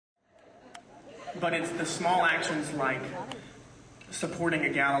but it's the small actions like supporting a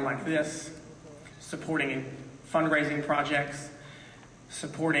gala like this, supporting fundraising projects,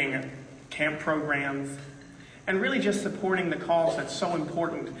 supporting camp programs, and really just supporting the cause that's so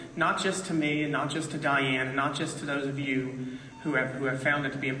important, not just to me and not just to Diane and not just to those of you who have found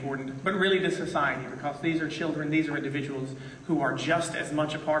it to be important, but really to society, because these are children, these are individuals who are just as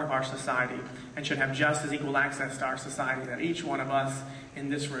much a part of our society and should have just as equal access to our society that each one of us in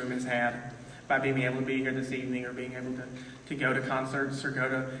this room has had by being able to be here this evening, or being able to go to concerts, or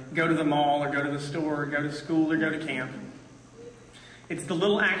go to the mall, or go to the store, or go to school, or go to camp. It's the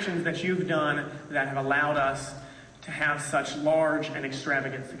little actions that you've done that have allowed us to have such large and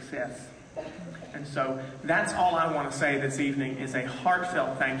extravagant success. And so that's all I want to say this evening, is a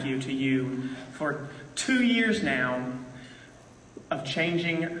heartfelt thank you to you for 2 years now of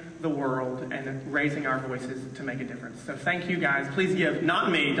changing the world and raising our voices to make a difference. So thank you guys. Please give,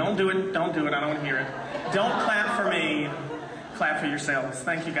 not me, don't do it, I don't want to hear it. Don't clap for me, clap for yourselves.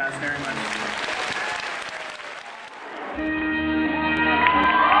 Thank you guys very much.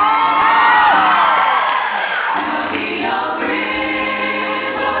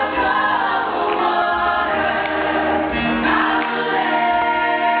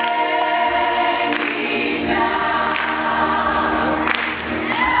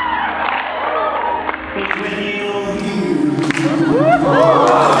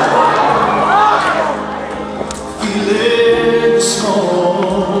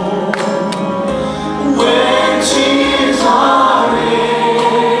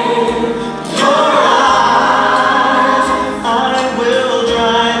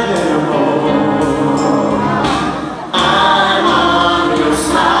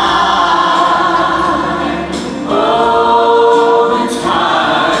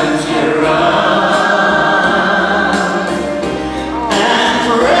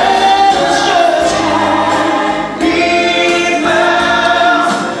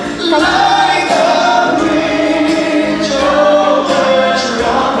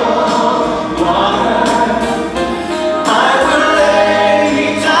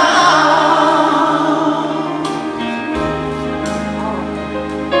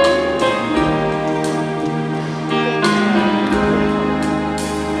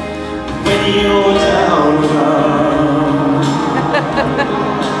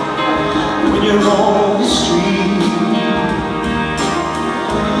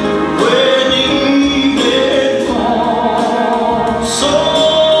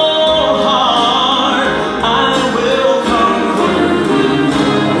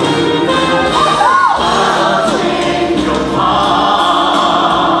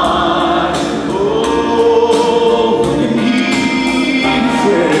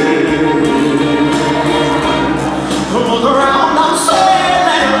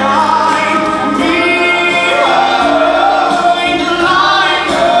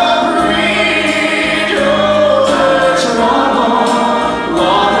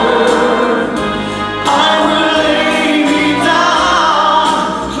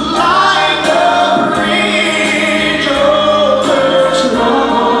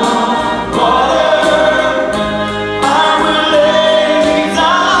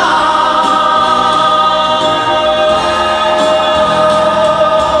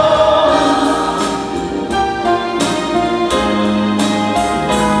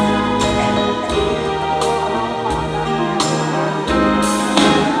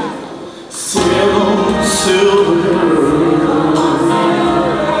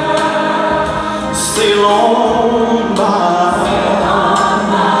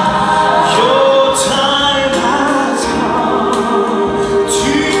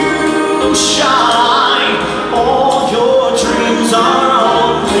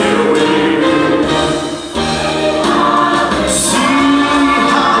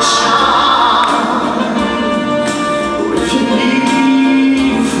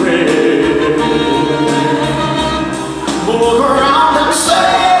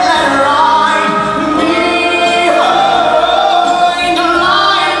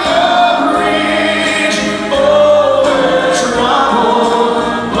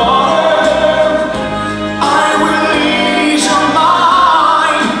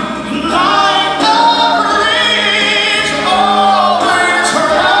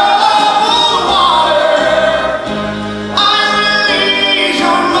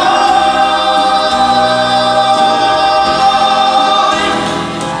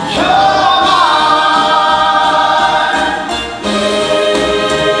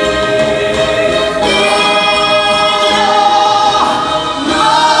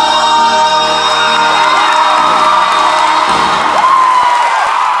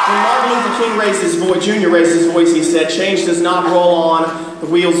 King raised his voice, Junior raised his voice, he said, change does not roll on the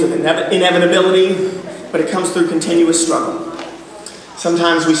wheels of inevitability, but it comes through continuous struggle.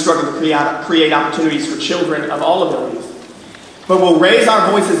 Sometimes we struggle to create opportunities for children of all abilities. But we'll raise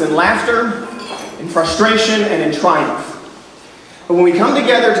our voices in laughter, in frustration, and in triumph. But when we come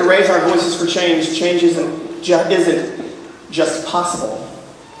together to raise our voices for change, change isn't just possible.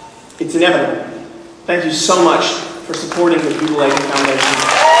 It's inevitable. Thank you so much for supporting the Bubel Aiken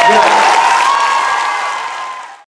Foundation.